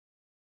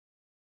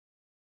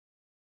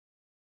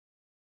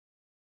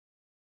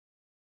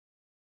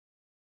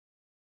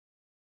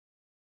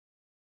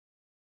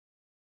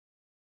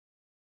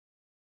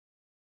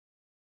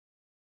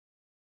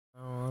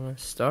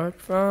Start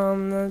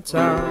from the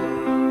top,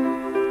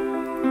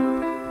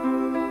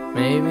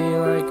 maybe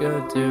like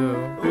a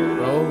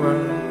do-over.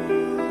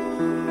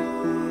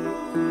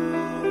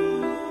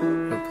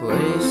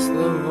 Replace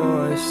the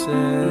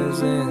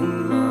voices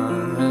in my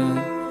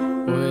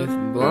head with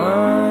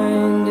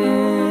blind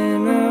innocence.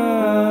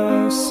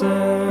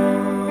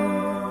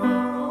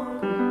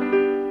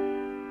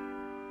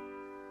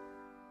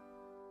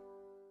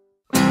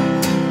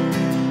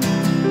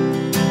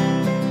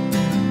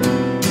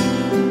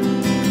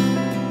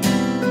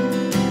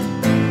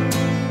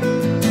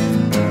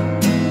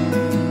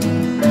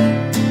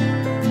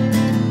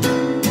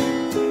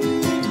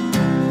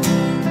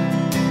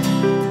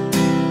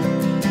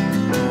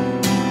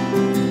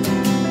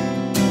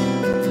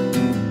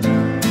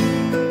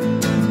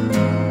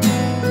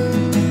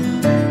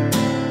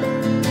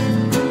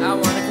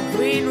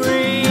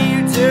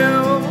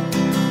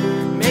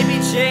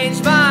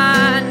 Change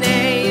my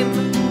name,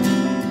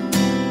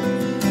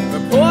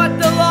 report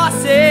the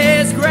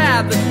losses,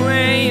 grab the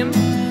claim.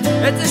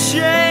 It's a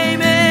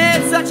shame,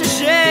 it's such a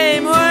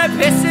shame. We're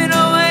pissing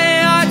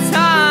away our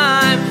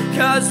time,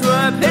 'cause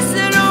we're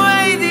pissing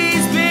away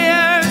these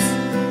beers.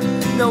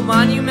 No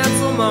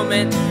monumental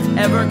moment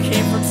ever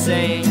came from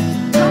saying,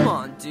 come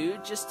on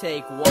dude, just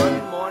take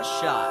one more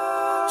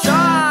shot.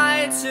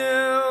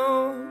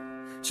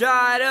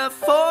 Try to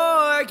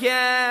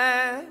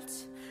forget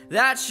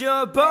that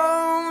your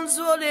bones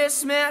will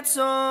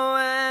dismantle,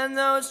 and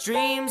those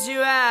dreams you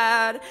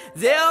had,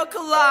 they'll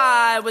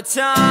collide with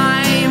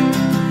time.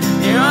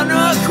 Your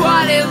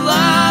unrequited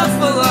love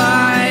for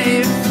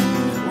life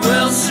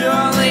will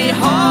surely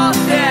halt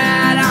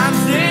that. I'm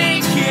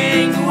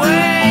thinking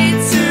way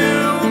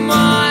too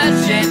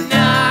much at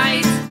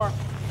night.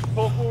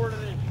 Pull forward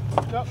and then,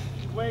 nope,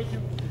 way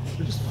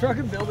too. Just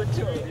fucking build it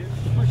to it, dude.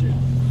 Push it.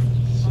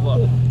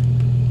 Slow.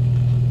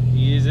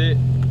 Ease it.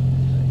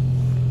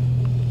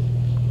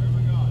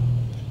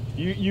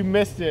 You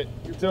missed it.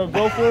 So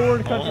go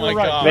forward, cut to the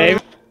right. God. Baby.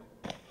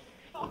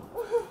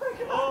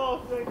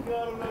 Oh, thank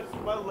God, I'm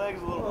not, my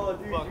leg's a little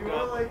fucked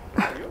up. Like,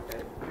 are you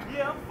okay?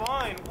 Yeah, I'm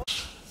fine.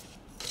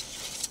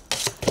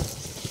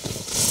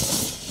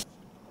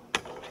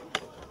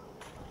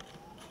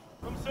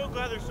 I'm so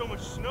glad there's so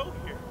much snow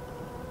here.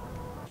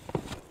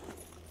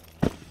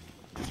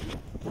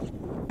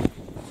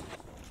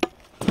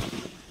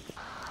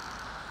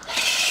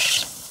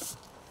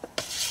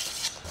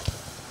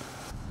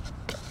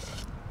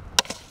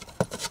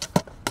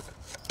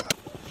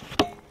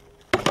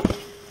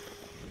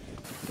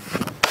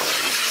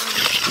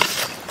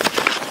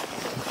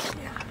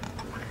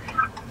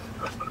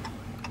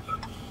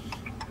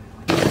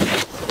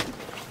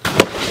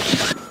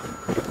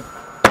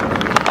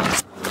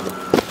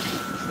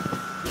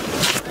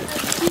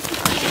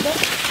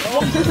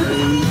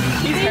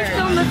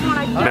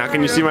 Now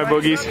can you see my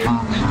boogies?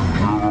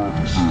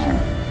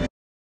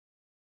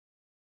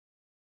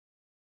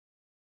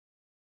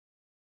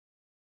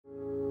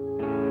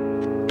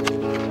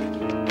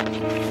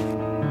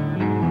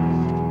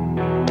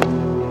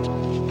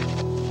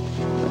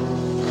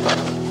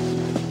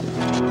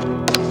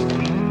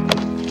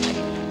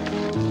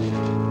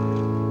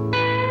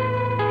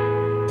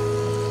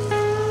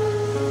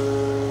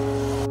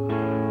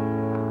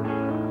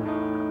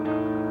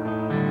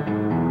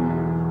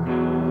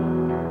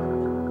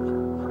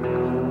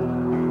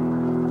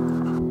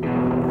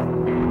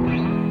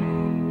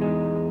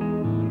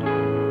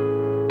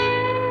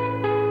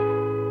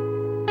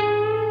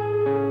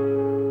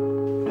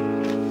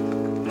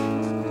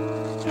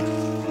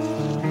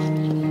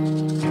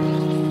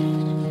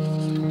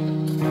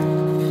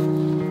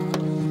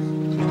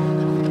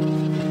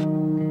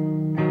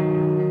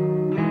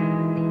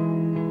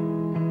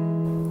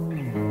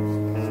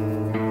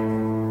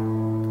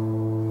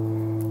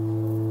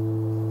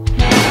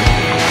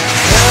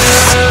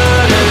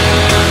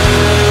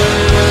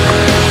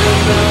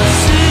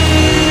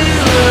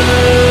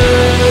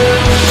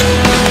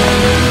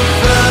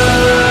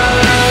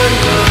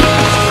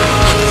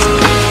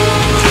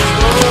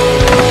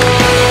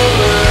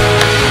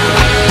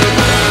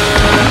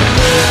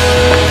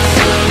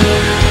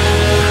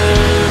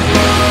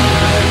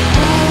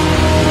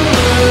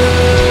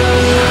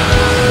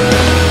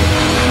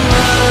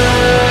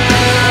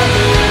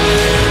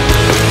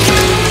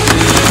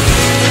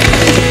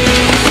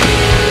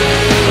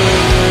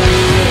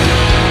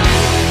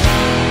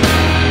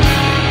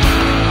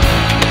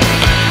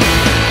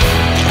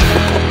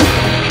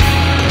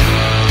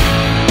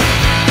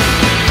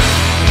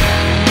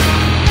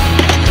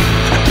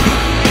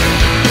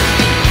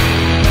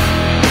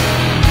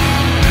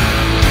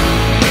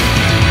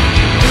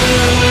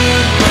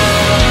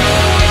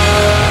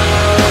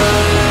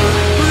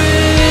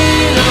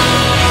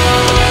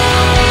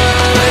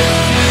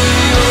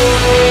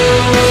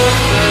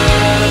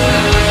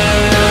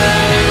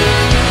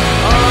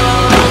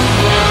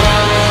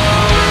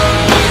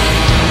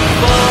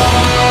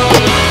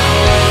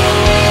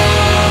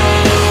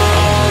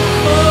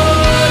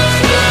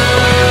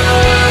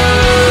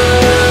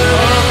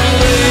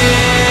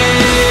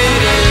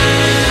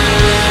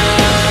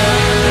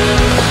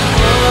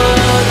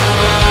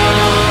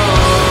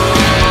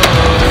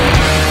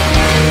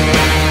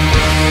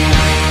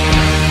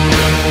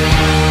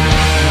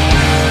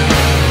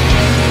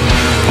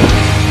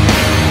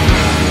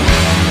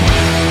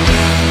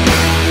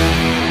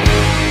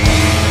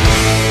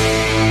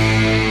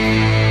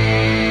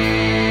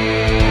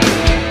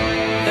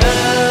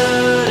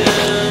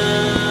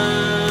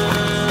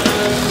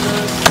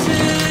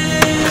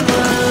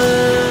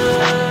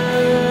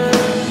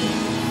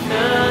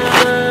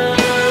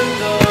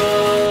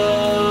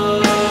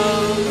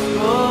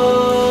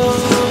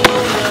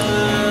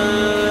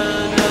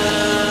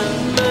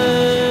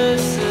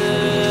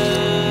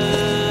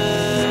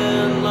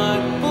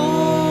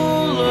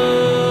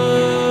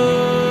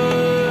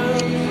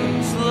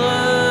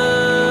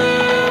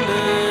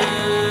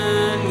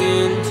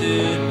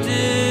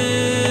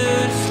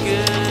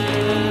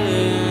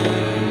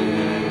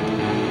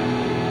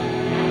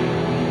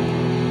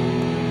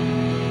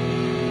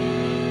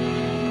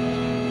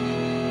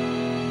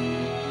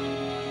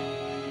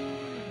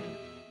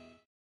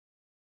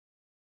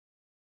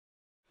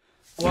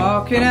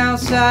 Walking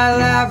outside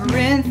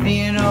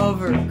labyrinthian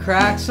over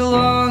cracks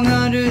along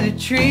under the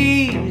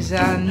trees.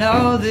 I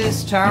know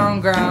this town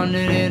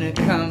grounded in a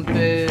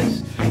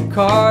compass,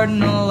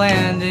 cardinal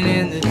landing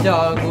in the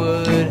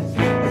dogwood.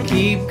 I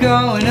keep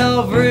going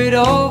over it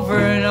over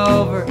and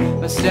over.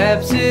 My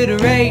steps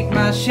iterate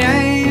my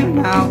shame.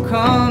 How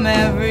come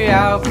every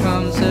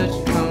outcome's such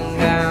a come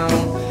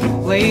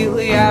down?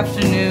 Lately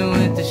afternoon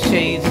with the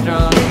shades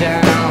drawn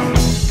down.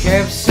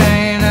 Kept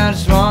saying I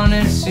just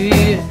wanted to see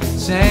it,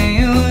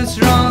 saying what's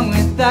wrong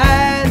with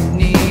that?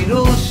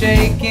 Needle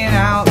shaking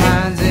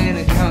outlines in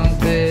a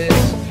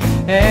compass.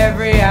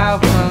 Every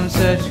outcome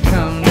such a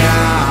come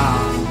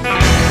down.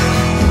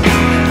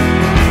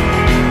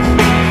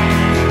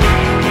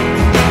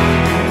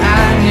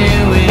 I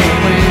knew it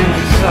when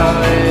I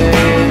saw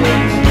it,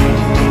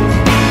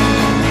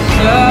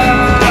 so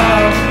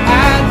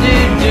I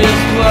did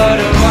just what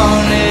I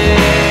wanted.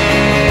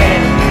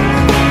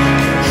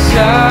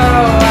 So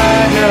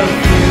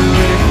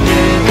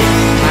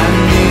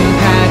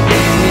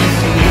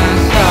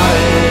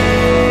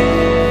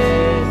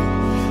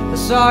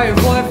saw your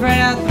boyfriend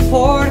at the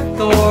Port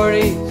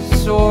Authority,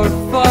 sort of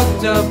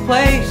fucked up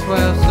place.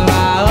 Well, so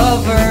I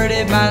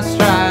averted my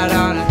stride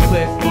on a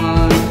quick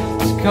one.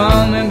 Just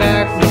coming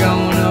back from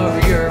going over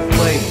your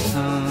place,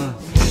 huh?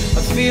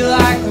 I feel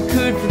like I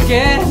could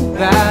forget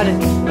about it.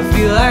 I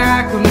feel like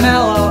I could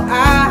mellow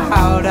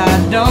out.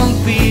 I don't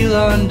feel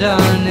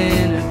undone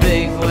in a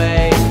big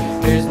way.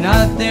 There's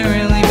nothing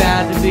really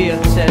bad to be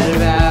upset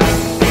about.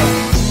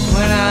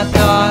 When I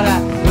thought I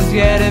was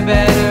getting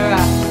better,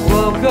 I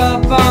woke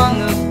up on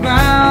the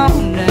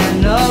ground.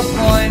 An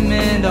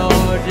appointment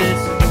or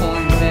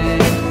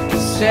disappointment, a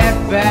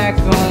setback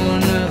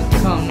on a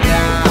come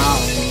down.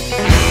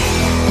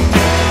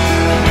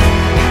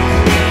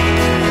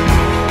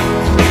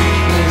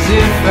 As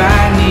if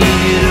I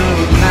needed a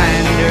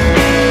reminder.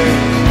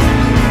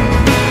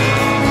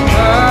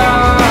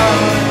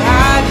 Oh,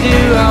 I do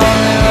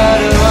only what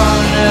I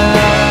wanna.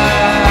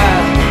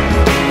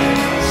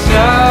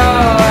 So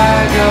I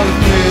go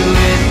through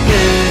with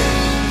this.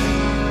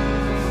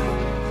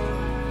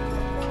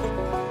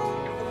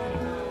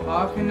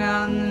 Walking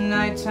out in the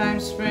nighttime,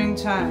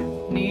 springtime,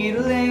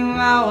 needling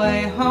my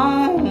way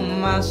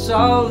home. I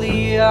saw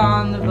Leah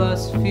on the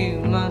bus a few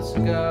months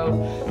ago.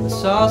 I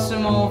saw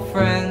some old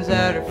friends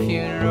at her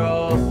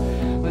funeral.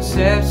 My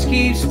steps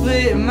keep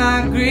splitting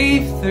my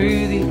grief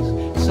through these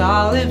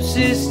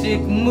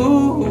solipsistic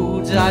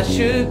moods. I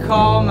should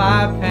call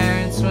my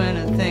parents when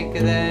I think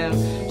of them.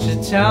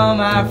 Should tell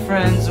my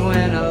friends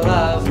when I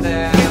love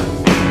them.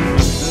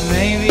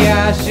 Maybe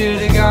I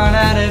should have gone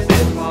out a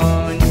bit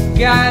more when you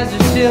guys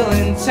are still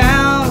in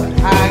town.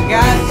 I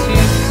got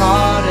too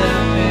caught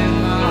up in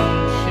my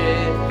own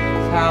shit.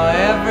 How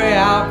every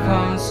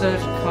outcome's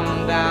such a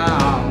come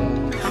down.